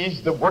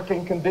ease the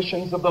working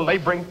conditions of the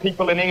laboring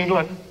people in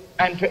England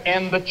and to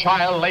end the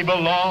child labor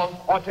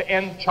law or to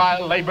end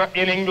child labor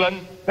in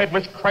England that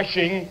was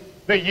crushing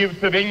the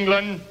youth of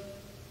England,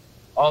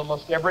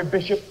 almost every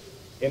bishop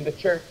in the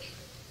church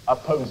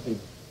opposed him.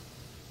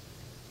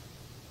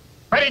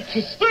 But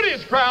he stood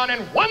his ground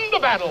and won the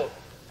battle,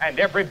 and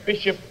every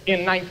bishop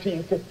in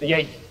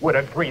 1958 would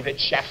agree that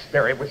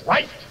Shaftesbury was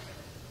right.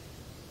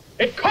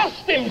 It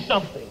cost him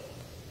something.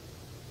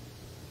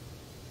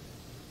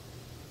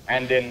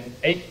 And in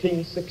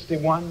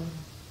 1861,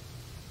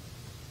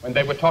 when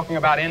they were talking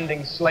about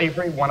ending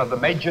slavery, one of the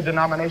major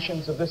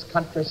denominations of this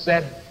country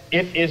said,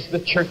 it is the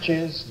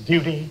church's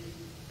duty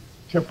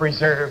to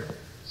preserve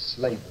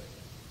slavery.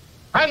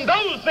 And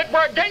those that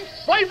were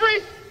against slavery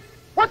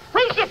were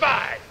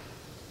crucified,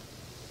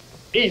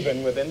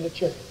 even within the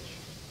church.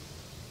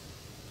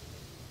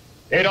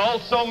 It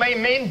also may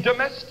mean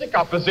domestic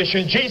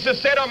opposition.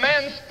 Jesus said, a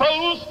man's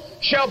foes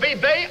shall be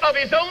they of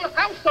his own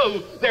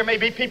household. There may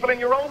be people in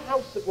your own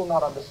house that will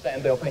not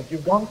understand. They'll think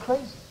you've gone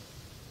crazy.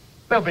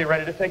 They'll be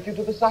ready to take you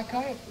to the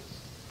psychiatrist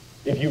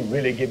if you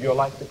really give your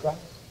life to Christ.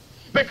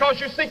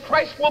 Because you see,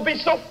 Christ will be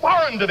so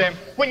foreign to them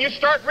when you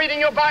start reading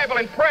your Bible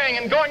and praying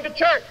and going to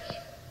church.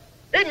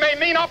 It may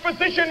mean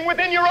opposition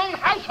within your own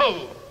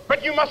household,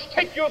 but you must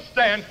take your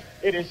stand.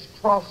 It is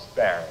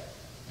cross-bearing.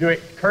 Do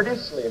it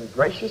courteously and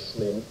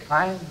graciously and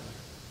kindly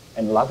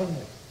and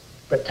lovingly,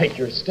 but take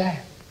your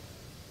stand.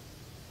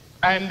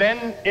 And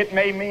then it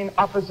may mean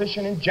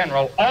opposition in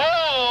general.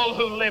 All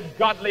who live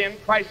godly in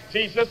Christ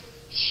Jesus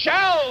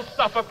shall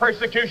suffer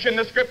persecution,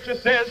 the Scripture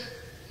says.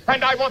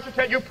 And I want to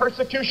tell you,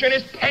 persecution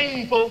is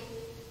painful.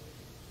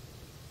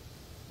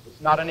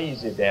 It's not an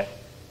easy death.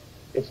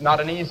 It's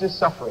not an easy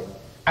suffering.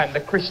 And the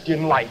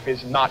Christian life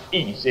is not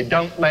easy.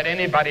 Don't let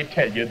anybody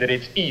tell you that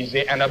it's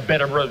easy and a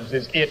bed of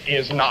roses. It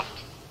is not.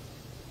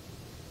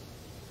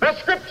 The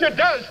Scripture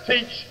does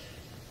teach.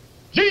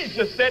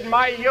 Jesus said,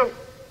 my yoke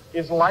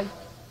is light.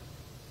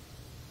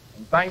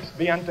 And thanks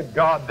be unto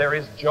God, there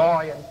is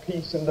joy and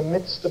peace in the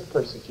midst of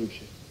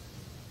persecution.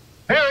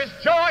 There is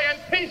joy and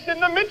peace in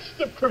the midst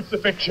of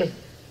crucifixion.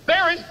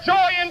 There is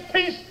joy and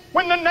peace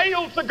when the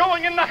nails are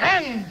going in the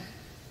hands.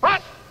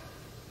 But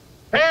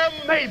there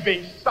may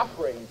be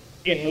suffering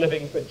in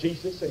living for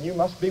Jesus, and you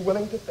must be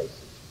willing to face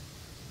it.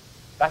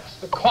 That's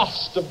the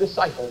cost of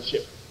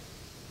discipleship.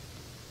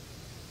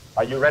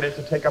 Are you ready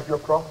to take up your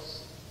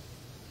cross?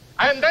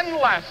 And then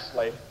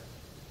lastly,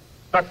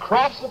 the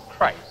cross of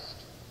Christ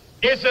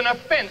is an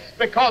offense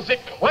because it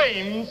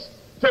claims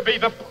to be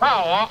the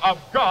power of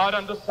God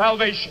unto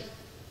salvation.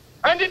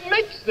 And it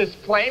makes this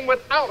claim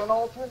without an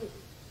alternative.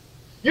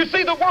 You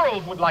see, the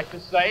world would like to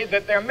say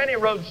that there are many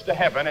roads to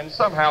heaven and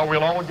somehow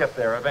we'll all get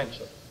there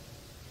eventually.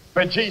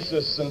 But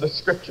Jesus and the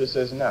Scripture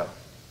says no,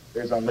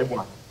 there's only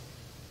one.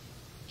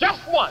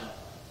 Just one.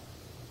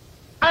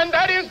 And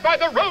that is by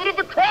the road of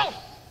the cross.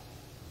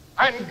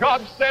 And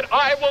God said,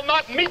 I will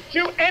not meet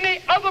you any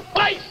other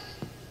place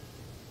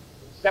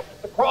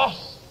except the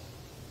cross.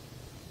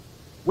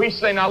 We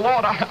say, now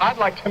Lord, I'd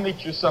like to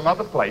meet you some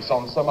other place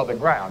on some other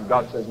ground.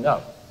 God says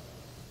no.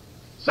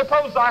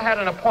 Suppose I had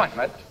an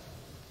appointment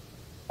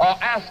or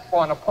asked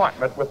for an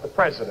appointment with the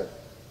president,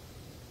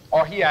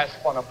 or he asked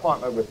for an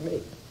appointment with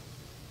me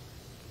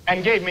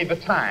and gave me the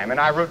time, and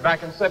I wrote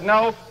back and said,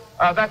 no,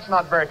 that's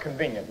not very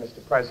convenient,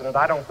 Mr. President.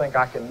 I don't think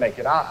I can make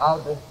it.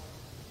 I'll do.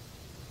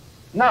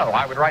 No,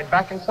 I would write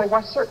back and say,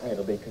 why, certainly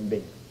it'll be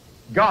convenient.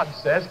 God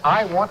says,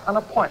 I want an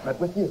appointment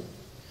with you.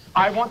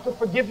 I want to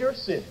forgive your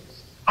sins.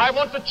 I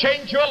want to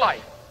change your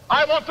life.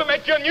 I want to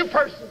make you a new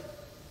person.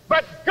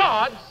 But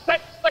God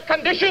sets the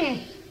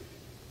conditions.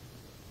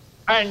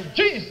 And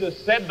Jesus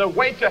said the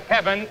way to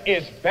heaven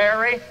is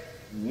very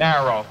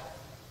narrow.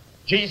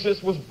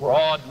 Jesus was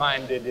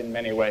broad-minded in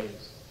many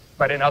ways,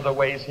 but in other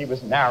ways he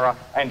was narrow,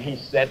 and he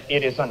said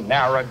it is a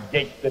narrow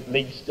gate that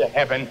leads to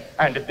heaven,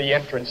 and at the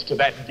entrance to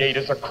that gate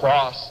is a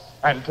cross,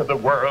 and to the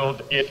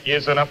world it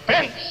is an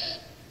offense.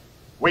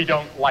 We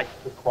don't like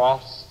the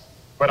cross,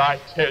 but I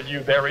tell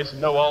you there is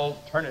no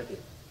alternative.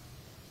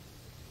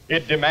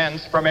 It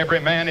demands from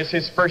every man as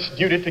his first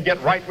duty to get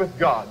right with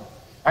God.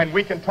 And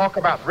we can talk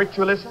about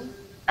ritualism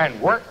and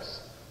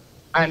works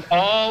and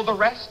all the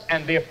rest,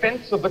 and the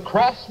offense of the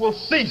cross will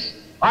cease.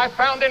 I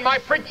found in my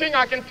preaching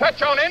I can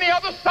touch on any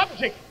other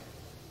subject.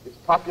 It's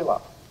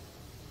popular,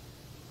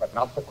 but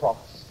not the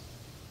cross.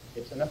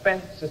 It's an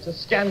offense. It's a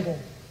scandal.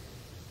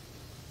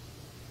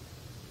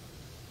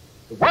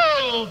 The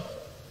world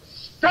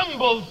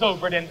stumbles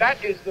over it, and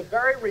that is the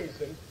very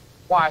reason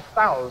why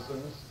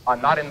thousands are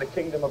not in the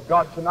kingdom of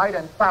God tonight,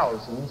 and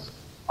thousands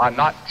are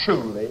not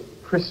truly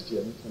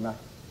Christian tonight.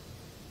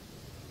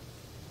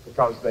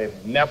 Because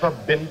they've never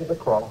been to the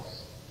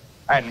cross.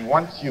 And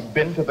once you've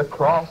been to the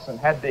cross and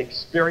had the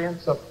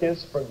experience of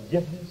his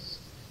forgiveness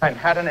and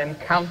had an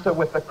encounter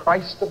with the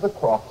Christ of the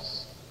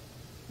cross,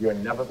 you're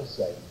never the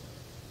same.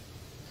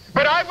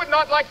 But I would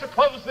not like to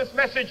close this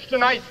message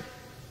tonight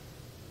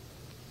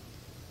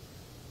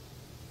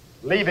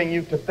leaving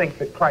you to think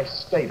that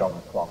Christ stayed on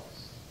the cross.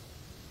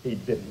 He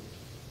didn't.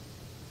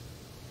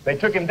 They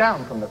took him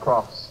down from the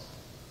cross.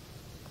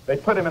 They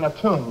put him in a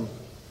tomb.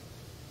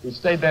 He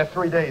stayed there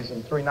 3 days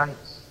and 3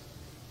 nights.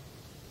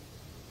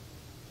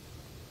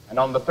 And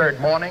on the third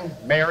morning,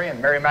 Mary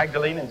and Mary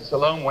Magdalene and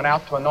Salome went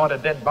out to anoint a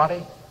dead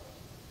body.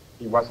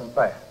 He wasn't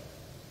there.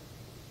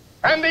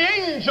 And the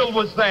angel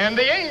was there, and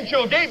the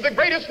angel gave the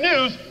greatest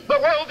news the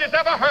world has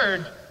ever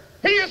heard.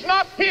 He is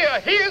not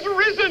here. He is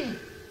risen.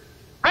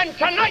 And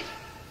tonight,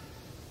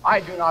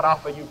 I do not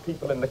offer you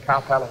people in the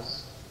cow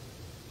palace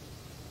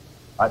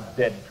a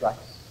dead Christ.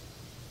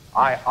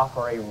 I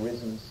offer a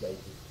risen Savior,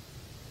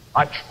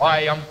 a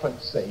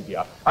triumphant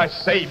Savior, a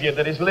Savior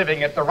that is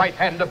living at the right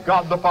hand of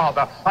God the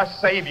Father, a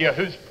Savior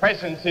whose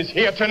presence is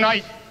here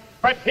tonight.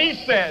 But he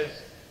says,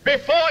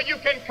 before you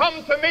can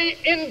come to me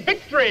in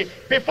victory,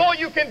 before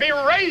you can be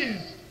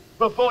raised,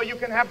 before you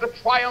can have the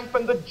triumph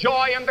and the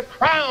joy and the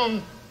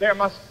crown, there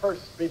must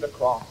first be the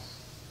cross.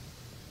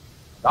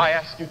 I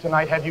ask you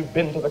tonight, have you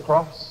been to the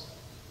cross?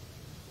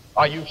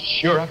 Are you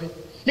sure of it?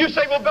 You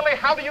say, well, Billy,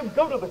 how do you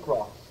go to the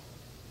cross?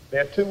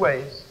 There are two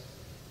ways.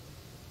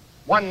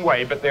 One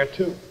way, but there are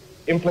two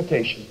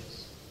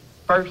implications.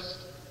 First,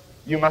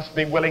 you must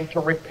be willing to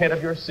repent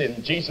of your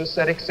sin. Jesus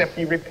said, except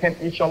ye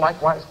repent, ye shall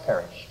likewise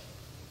perish.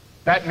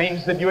 That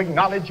means that you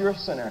acknowledge you're a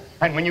sinner.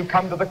 And when you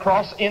come to the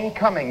cross, in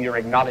coming, you're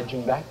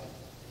acknowledging that.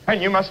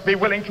 And you must be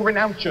willing to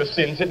renounce your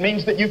sins. It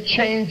means that you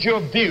change your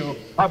view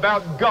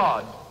about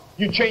God.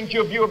 You change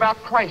your view about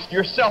Christ,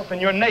 yourself,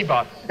 and your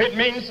neighbor. It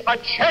means a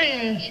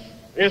change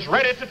is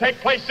ready to take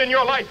place in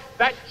your life.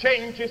 That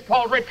change is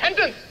called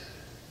repentance.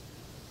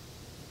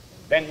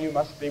 Then you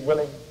must be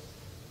willing,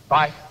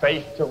 by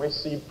faith, to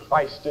receive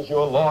Christ as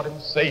your Lord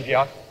and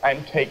Savior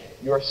and take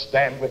your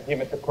stand with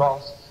him at the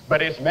cross.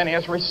 But as many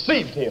as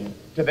received him,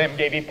 to them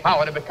gave he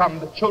power to become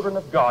the children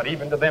of God,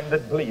 even to them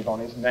that believe on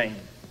his name.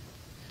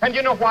 And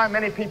you know why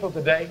many people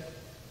today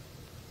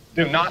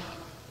do not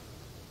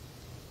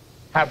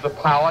have the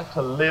power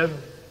to live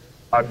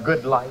a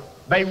good life?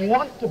 They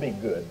want to be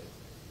good.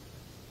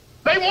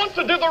 They want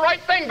to do the right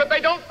thing, but they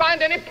don't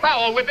find any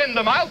power within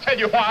them. I'll tell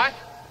you why.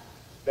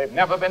 They've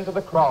never been to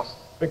the cross.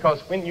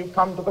 Because when you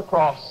come to the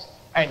cross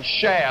and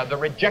share the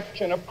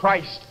rejection of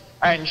Christ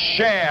and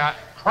share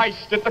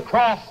Christ at the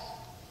cross,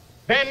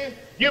 then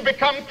you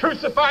become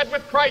crucified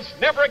with Christ,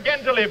 never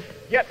again to live.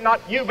 Yet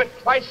not you, but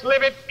Christ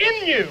liveth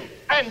in you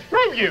and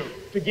through you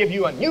to give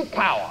you a new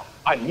power,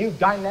 a new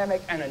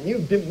dynamic, and a new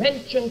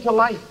dimension to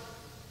life.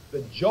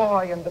 The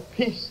joy and the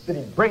peace that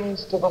he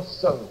brings to the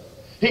soul.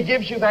 He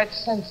gives you that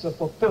sense of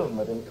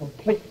fulfillment and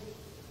completeness.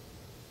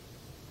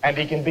 And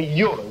he can be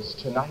yours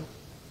tonight.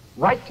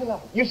 Right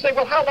tonight. You say,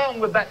 well, how long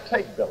would that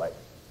take, Billy?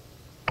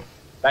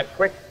 That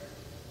quick?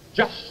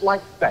 Just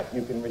like that,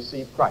 you can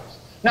receive Christ.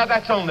 Now,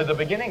 that's only the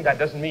beginning. That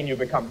doesn't mean you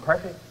become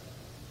perfect.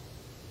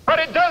 But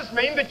it does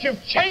mean that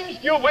you've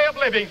changed your way of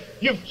living.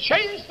 You've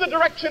changed the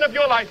direction of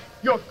your life.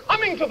 You're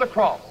coming to the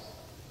cross.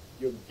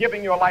 You're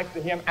giving your life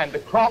to him, and the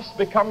cross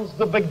becomes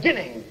the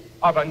beginning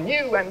of a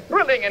new and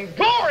thrilling and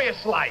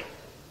glorious life.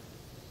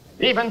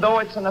 Even though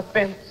it's an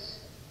offense,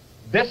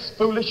 this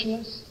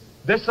foolishness,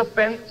 this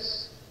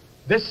offense,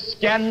 this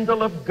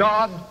scandal of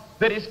God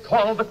that is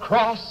called the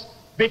cross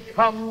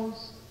becomes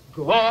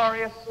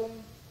glorious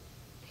and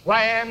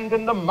planned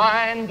in the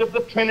mind of the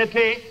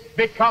Trinity,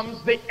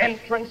 becomes the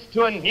entrance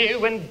to a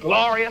new and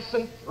glorious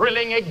and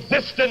thrilling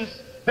existence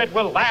that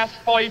will last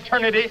for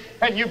eternity,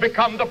 and you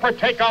become the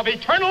partaker of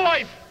eternal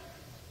life.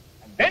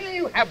 And then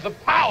you have the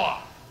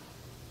power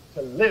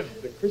to live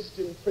the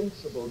Christian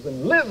principles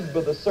and live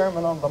with the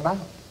Sermon on the Mount.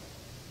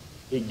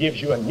 He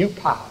gives you a new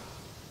power.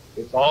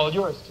 It's all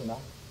yours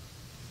tonight.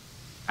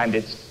 And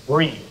it's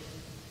free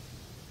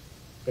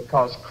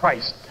because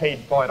Christ paid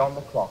for it on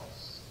the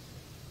cross.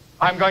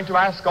 I'm going to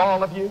ask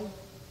all of you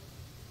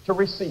to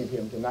receive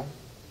him tonight.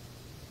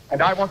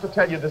 And I want to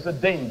tell you there's a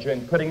danger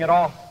in putting it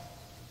off,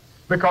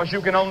 because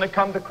you can only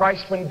come to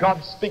Christ when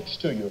God speaks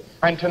to you.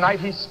 And tonight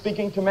he's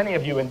speaking to many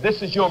of you, and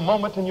this is your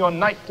moment and your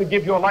night to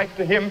give your life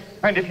to him.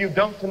 And if you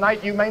don't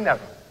tonight, you may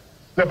never.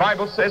 The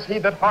Bible says, he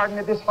that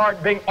hardeneth his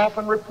heart, being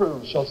often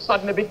reproved, shall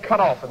suddenly be cut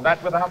off, and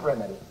that without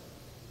remedy.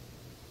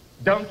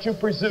 Don't you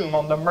presume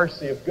on the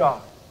mercy of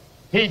God.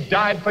 He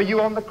died for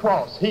you on the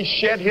cross. He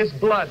shed his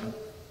blood.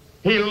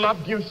 He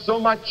loved you so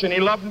much, and he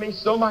loved me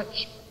so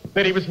much,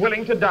 that he was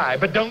willing to die.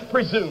 But don't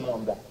presume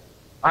on that.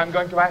 I'm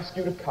going to ask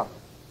you to come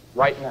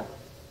right now.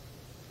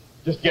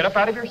 Just get up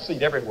out of your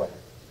seat everywhere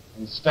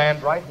and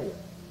stand right here.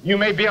 You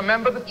may be a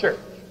member of the church.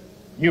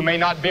 You may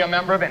not be a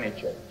member of any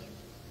church.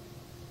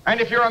 And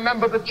if you're a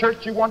member of the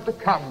church, you want to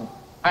come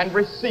and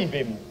receive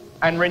him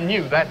and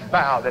renew that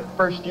vow that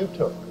first you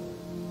took.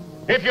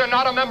 If you're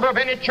not a member of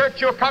any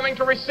church, you're coming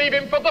to receive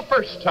him for the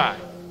first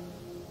time.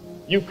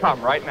 You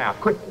come right now,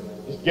 quickly.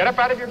 Just get up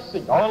out of your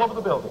seat all over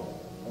the building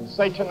and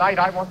say, tonight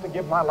I want to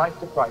give my life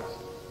to Christ.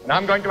 And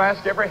I'm going to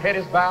ask every head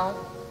is bowed,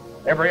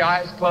 every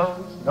eye is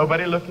closed,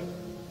 nobody looking.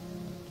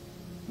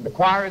 And the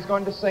choir is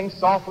going to sing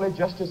softly,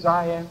 just as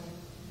I am.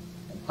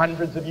 And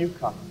hundreds of you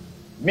come.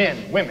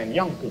 Men, women,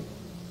 young people,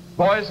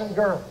 boys and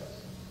girls.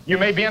 You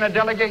may be in a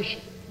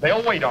delegation.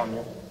 They'll wait on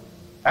you.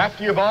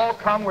 After you've all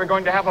come, we're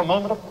going to have a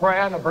moment of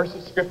prayer and a verse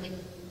of Scripture.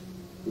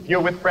 If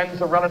you're with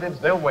friends or relatives,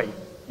 they'll wait.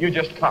 You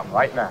just come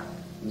right now.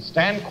 And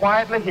stand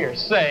quietly here,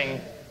 saying,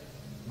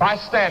 by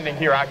standing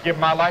here, I give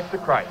my life to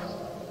Christ.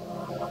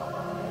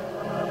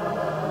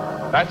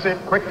 That's it,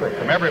 quickly,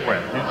 from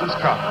everywhere. You just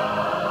come.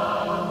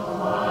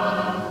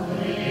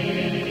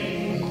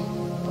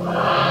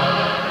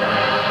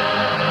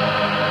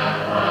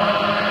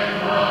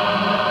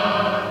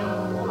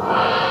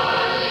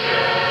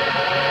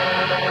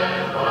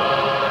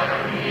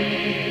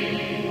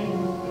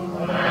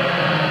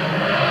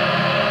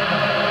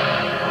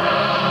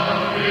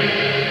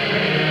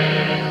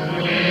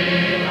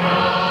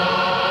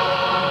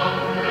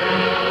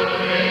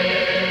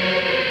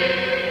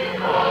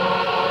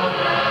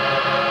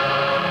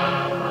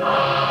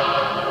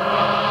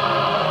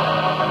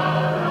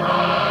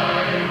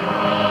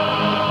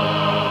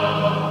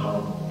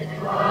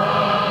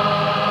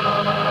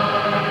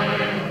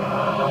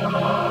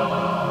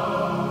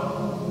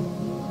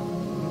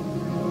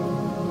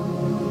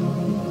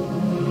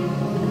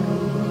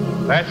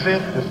 That's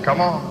it. Just come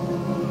on.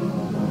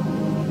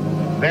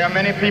 There are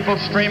many people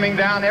streaming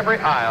down every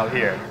aisle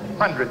here.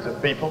 Hundreds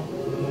of people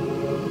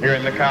here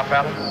in the Cow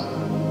Palace.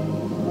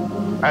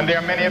 And there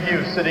are many of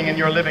you sitting in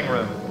your living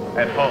room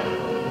at home.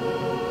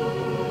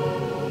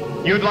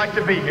 You'd like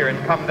to be here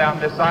and come down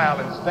this aisle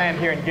and stand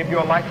here and give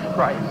your life to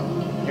Christ.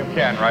 You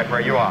can right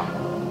where you are.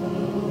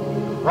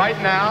 Right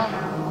now,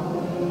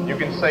 you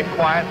can say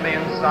quietly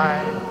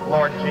inside,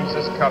 Lord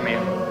Jesus, come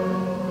in.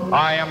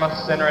 I am a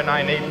sinner and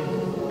I need you.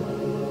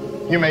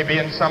 You may be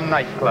in some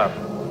nightclub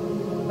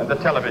and the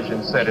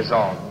television set is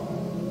on.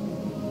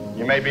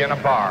 You may be in a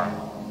bar.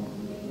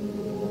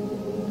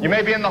 You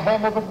may be in the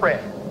home of a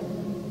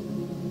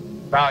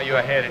friend. Bow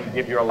your head and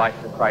give your life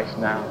to Christ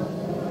now.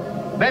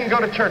 Then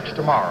go to church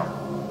tomorrow.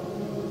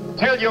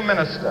 Tell your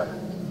minister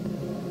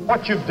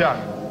what you've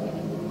done.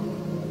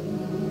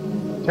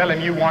 Tell him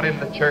you want in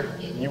the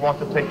church and you want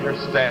to take your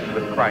stand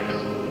with Christ,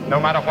 no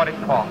matter what it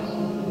costs.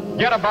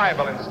 Get a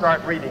Bible and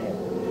start reading it.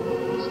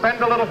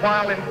 Spend a little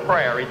while in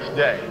prayer each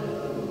day.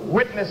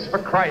 Witness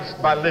for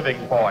Christ by living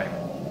for him.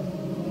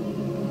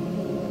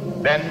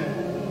 Then,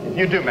 if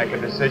you do make a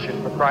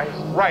decision for Christ,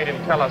 write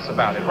and tell us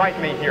about it.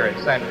 Write me here in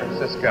San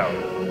Francisco,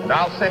 and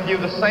I'll send you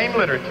the same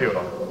literature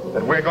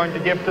that we're going to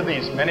give to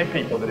these many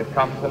people that have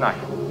come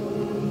tonight.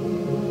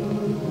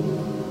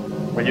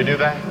 Will you do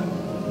that?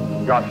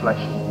 God bless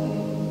you.